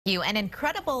An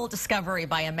incredible discovery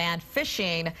by a man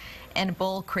fishing in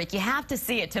Bull Creek. You have to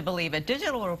see it to believe it.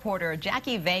 Digital reporter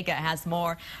Jackie Vega has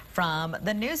more from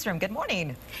the newsroom. Good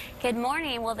morning. Good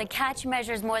morning. Well, the catch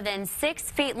measures more than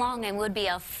 6 feet long and would be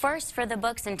a first for the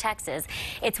books in Texas.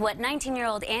 It's what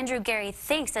 19-year-old Andrew Gary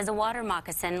thinks is a water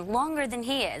moccasin, longer than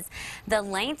he is. The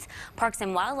length, Parks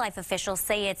and Wildlife officials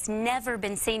say it's never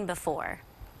been seen before.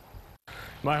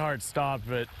 My heart stopped,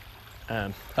 but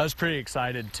I was pretty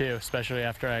excited too, especially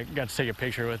after I got to take a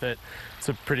picture with it. It's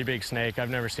a pretty big snake. I've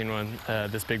never seen one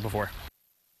this big before.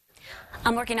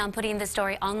 I'm working on putting the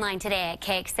story online today at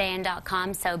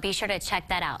KXAN.com, so be sure to check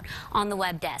that out on the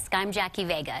web desk. I'm Jackie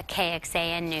Vega,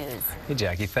 KXAN News. Hey,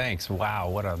 Jackie, thanks. Wow,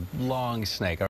 what a long snake.